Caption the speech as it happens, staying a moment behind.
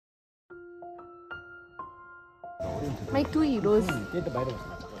My two heroes. This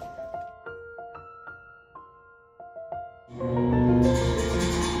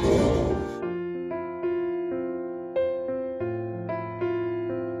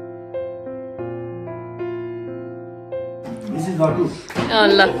is Lottu.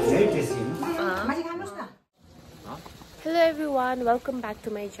 Allah. Very tasty. Hello everyone, welcome back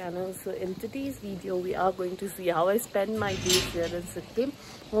to my channel. So in today's video we are going to see how I spend my days here in Sikkim.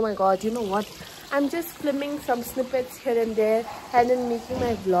 Oh my god, you know what, I'm just filming some snippets here and there and then making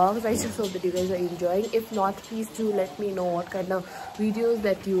my vlogs. I just hope that you guys are enjoying. If not, please do let me know what kind of videos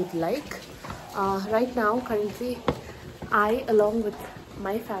that you would like. Right now, currently, I along with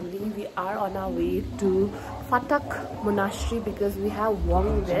my family, we are on our way to Fatak Monastery because we have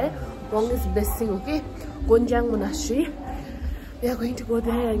Wong there. Wong is blessing, okay? Gonjang Monastery. We are going to go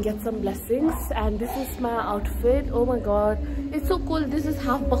there and get some blessings. And this is my outfit. Oh my god, it's so cool. This is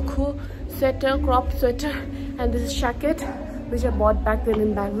half bakhu sweater, crop sweater, and this is jacket which I bought back then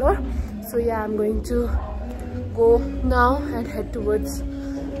in Bangalore. So yeah, I'm going to go now and head towards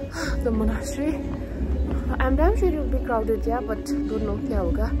the monastery. I'm damn sure it will be crowded, yeah, but don't know kya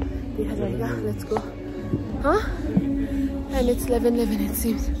hoga. Dekha jayega. Let's go. Huh? And it's 11:11 it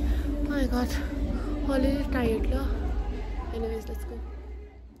seems. Oh my god, already tired, yeah. Anyways, let's go.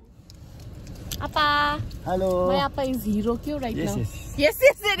 Appa. Hello. My Appa is hero right now. Yes. Yes.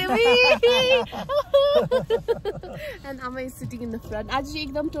 And Amma is sitting in the front. Aaj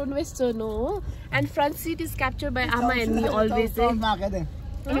ekdam tone western no. And front seat is captured by Amma and me always. Huh?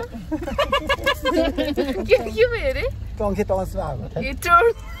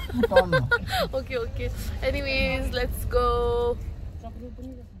 Okay. Anyways, let's go.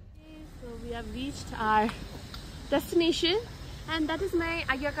 So we have reached our destination, and that is my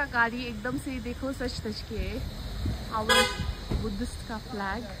Agya ka gadi. Ekdam se dekho sach ke our Buddhist ka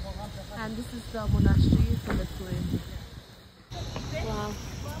flag, and this is the monastery. So let's go in. Wow,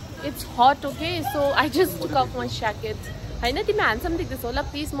 it's hot. Okay, so I just took off my jacket. I know I'm handsome like this.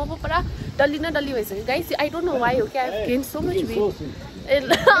 Please, mo para dalli. Guys, I don't know why. Okay, I've gained so much weight.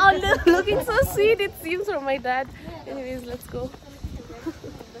 Looking so sweet, it seems, from my dad. Anyways, let's go.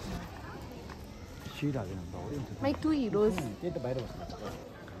 My two heroes.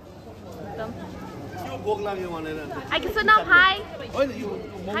 I can say now hi.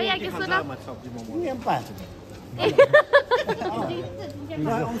 Hi, I can say now.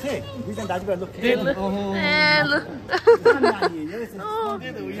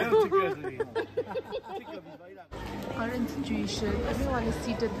 Current situation, everyone is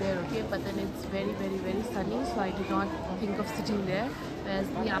seated there, okay, but then it's very sunny, so I did not think of sitting there. Whereas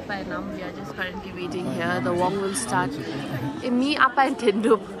me, Appa and Nam, we are just currently waiting here. The Wong will start. Me, Appa and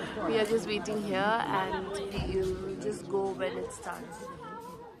Tendup, we are just waiting here, and you just go when it starts.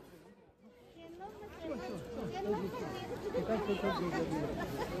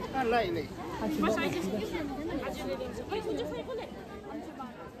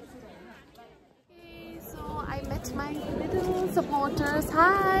 So I met my little supporters.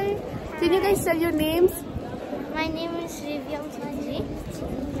 Hi! Can you guys tell your names? My name is Rivyam Sanji.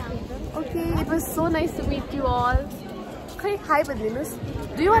 Okay, it was so nice to meet you all. Okay, hi Badlinus.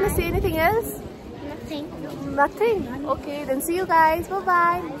 Do you want to say anything else? Nothing. Nothing? Okay, then see you guys.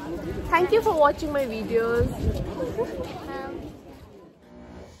 Bye-bye. Thank you for watching my videos.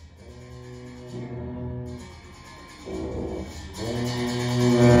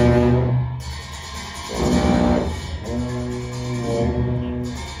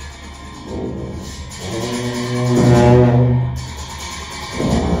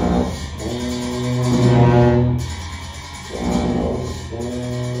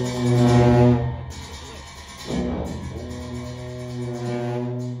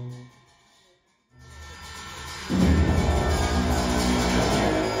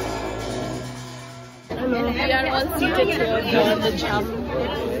 We are all seated here on the jam.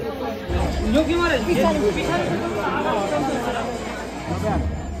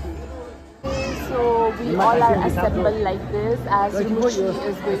 So we all are assembled like this, as Rimuchi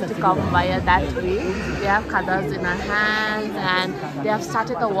is going to come via that way. We have khadas in our hands and they have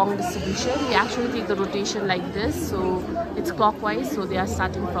started the Wong distribution. We actually take the rotation like this, so it's clockwise, so they are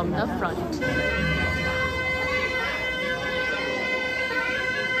starting from the front.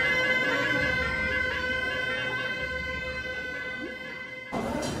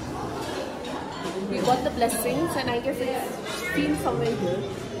 We got the blessings, and I guess it's seen somewhere here.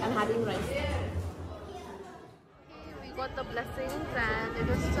 I'm having rice. We got the blessings, and it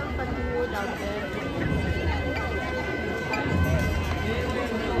is still continued out there.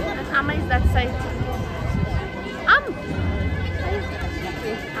 And Amma is that side.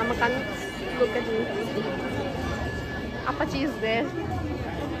 Okay, Amma can't look at me. Apache is there.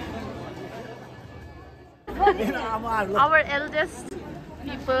 Our eldest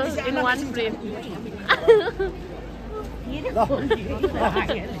people in one frame. Look.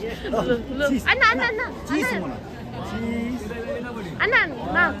 Anna.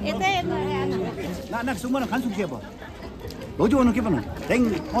 나 수만은 간숙 해봐. 로지 오는 기분은 땡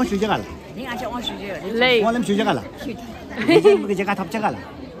쉬져갈. 네 아직 쉬져. 레이. 오늘 쉬져갈. 이제 제가 답제갈.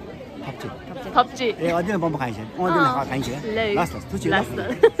 덥지. 예, 어디는 뭐 가이시. 오늘 나가 가이시. 라스트. 투치.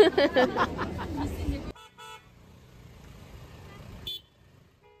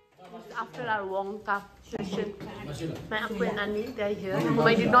 After our Wongkap session, my uncle and Annie, they're here, whom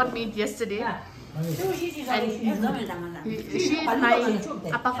I did not meet yesterday. And she is my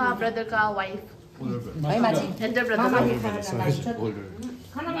apaka brother ka wife. Elder brother.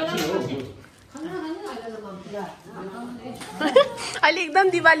 अहिले एकदम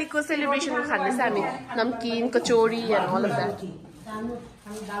दिवालीको celebration खाँदैछ हामी नमकीन कचौरी and all of that.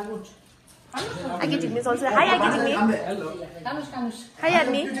 Agi Jigme is also. Hi Agi Jigme. Hi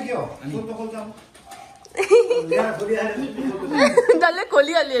Annie. Dalle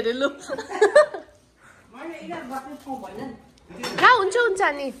kholi halle re lu. La huncha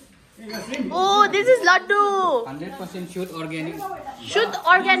Annie. Oh, this is laddu. 100% shoot organic. Shoot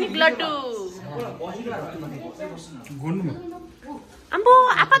organic laddu. Ambo,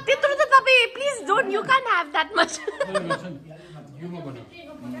 apa tetro ta tapai? Please don't. You can't have that much.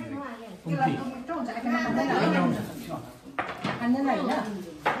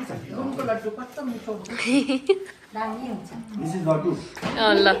 This is laddu.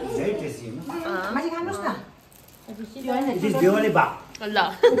 Allah. Very tasty. This is Diwali bag. Allah.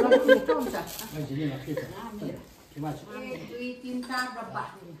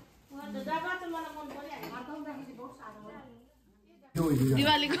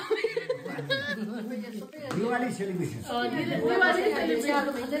 Diwali ko. Diwali celebration.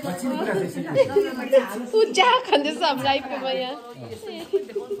 Puja khande sab life pe bhaiya.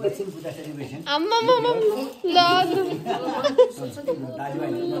 Lakshmi Puja celebration. Amma mama lad.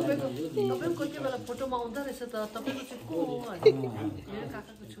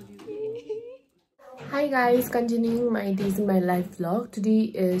 Hi guys, continuing my days in my life vlog.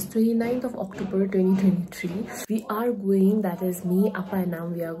 Today is 29th of October 2023. We are going, that is me, Appa and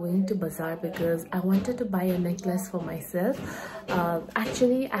Nam, we are going to bazaar because I wanted to buy a necklace for myself.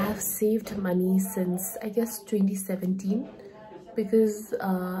 Actually, I have saved money since I guess 2017 because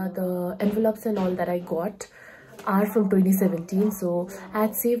the envelopes and all that I got are from 2017. So I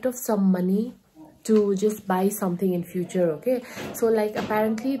had saved up some money to just buy something in future. Okay, so like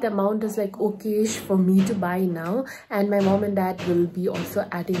apparently the amount is like okay-ish for me to buy now, and my mom and dad will be also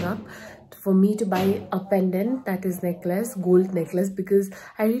adding up for me to buy a pendant, that is necklace, gold necklace, because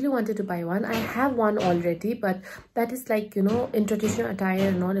I really wanted to buy one. I have one already, but that is like, you know, in traditional attire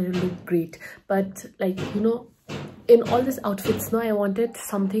and all, it will look great, but like, you know, in all these outfits now I wanted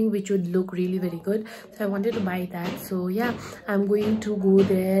something which would look really very good, so I wanted to buy that. So yeah, I'm going to go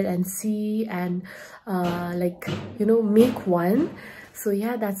there and see and like, you know, make one. So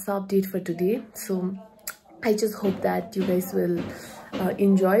yeah, that's the update for today. So I just hope that you guys will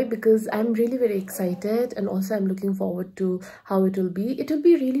enjoy, because I'm really very excited, and also I'm looking forward to how it will be. It will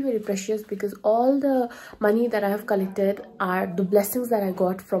be really very precious because all the money that I have collected are the blessings that I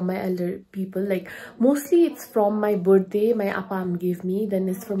got from my elder people. Like mostly it's from my birthday, my Appa gave me, then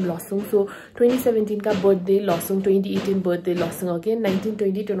it's from Losung. So 2017 ka birthday Losung, 2018 birthday Losung, again 19,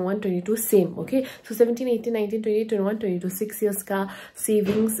 20, 21, 22 same. Okay, so 17, 18, 19, 20, 21, 22, 6 years ka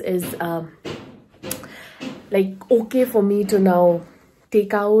savings is like okay for me to now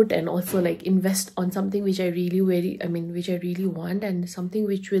take out and also like invest on something which I really which I really want, and something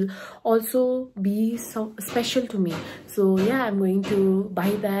which will also be so special to me. So yeah, I'm going to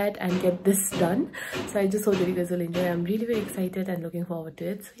buy that and get this done. So I just hope that you guys will enjoy. I'm really very excited and looking forward to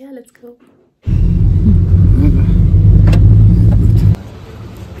it. So yeah, let's go.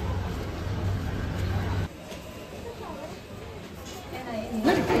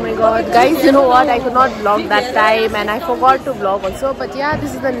 Oh my god guys, you know what, I could not vlog that time and I forgot to vlog also, but yeah,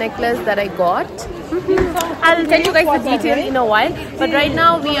 this is the necklace that I got. I'll tell you guys the detail in a while, but right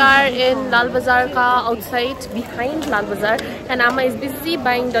now we are in Lal Bazaar ka outside behind Lal Bazaar, and Amma is busy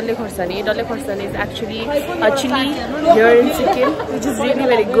buying dalle khorsani. Dalle khorsani is actually a chili here in Sikkim, which is really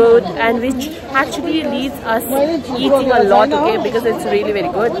very good and which actually leads us eating a lot, okay, because it's really very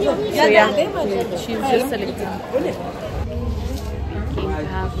good. So yeah, she's just selecting.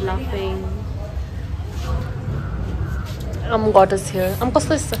 Laughing. Got us here.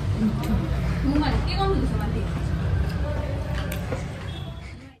 Kasto is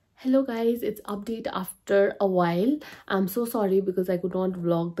Hello guys, it's update after a while. I'm so sorry because I could not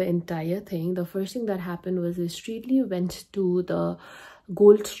vlog the entire thing. The first thing that happened was I straightly went to the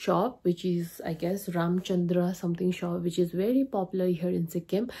gold shop, which is I guess Ramchandra something shop, which is very popular here in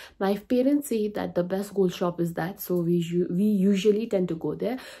Sikkim. My parents say that the best gold shop is that, so we usually tend to go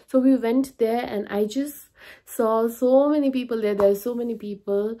there. So we went there and I just saw so many people there. There's so many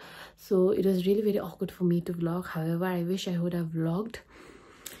people, so it was really very awkward for me to vlog. However, I wish I would have vlogged.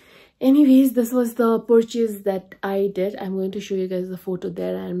 Anyways, this was the purchase that I did. I'm going to show you guys the photo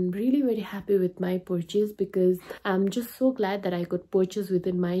there. I'm really very happy with my purchase because I'm just so glad that I could purchase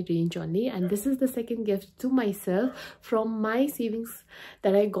within my range only. And this is the second gift to myself from my savings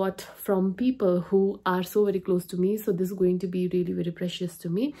that I got from people who are so very close to me. So this is going to be really very precious to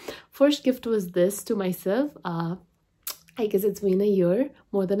me. First gift was this to myself. I guess it's been a year,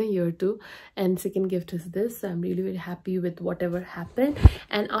 more than a year too. And second gift is this. So I'm really very happy with whatever happened.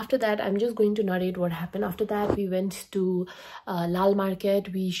 And after that, I'm just going to narrate what happened. After that, we went to Lal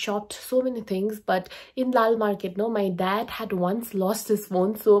Market. We shopped so many things. But in Lal Market, no, my dad had once lost his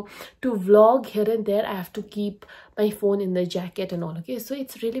phone. So to vlog here and there, I have to keep my phone in the jacket and all. Okay, so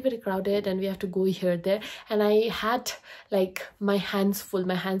it's really very crowded and we have to go here there. And I had like my hands full.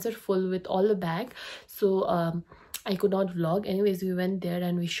 My hands are full with all the bag. So I could not vlog. Anyways, we went there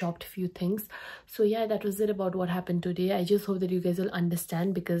and we shopped a few things. So yeah, that was it about what happened today. I just hope that you guys will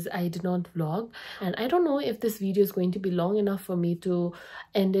understand because I did not vlog. And I don't know if this video is going to be long enough for me to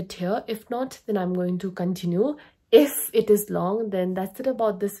end it here. If not, then I'm going to continue. If it is long, then that's it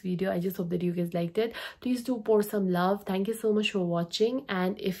about this video. I just hope that you guys liked it. Please do pour some love. Thank you so much for watching.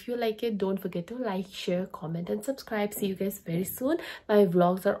 And if you like it, don't forget to like, share, comment and subscribe. See you guys very soon. My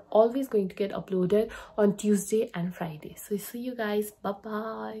vlogs are always going to get uploaded on Tuesday and Friday. So see you guys. Bye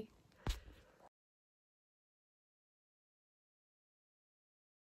bye.